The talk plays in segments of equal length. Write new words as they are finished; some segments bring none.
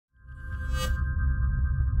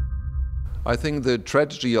I think the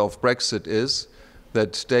tragedy of Brexit is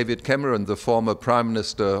that David Cameron, the former Prime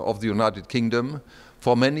Minister of the United Kingdom,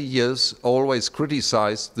 for many years always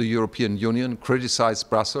criticized the European Union, criticized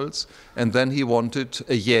Brussels, and then he wanted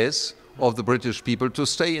a yes of the British people to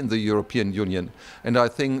stay in the European Union. And I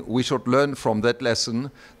think we should learn from that lesson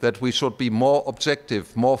that we should be more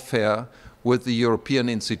objective, more fair with the European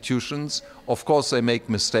institutions. Of course, they make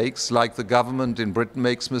mistakes, like the government in Britain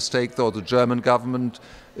makes mistakes, or the German government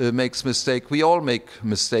makes mistakes. We all make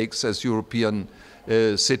mistakes as European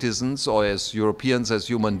citizens or as Europeans, as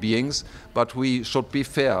human beings, but we should be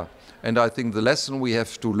fair. And I think the lesson we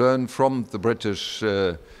have to learn from the British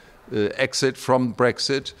exit from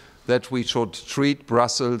Brexit, that we should treat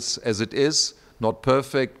Brussels as it is, not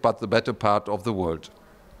perfect, but the better part of the world.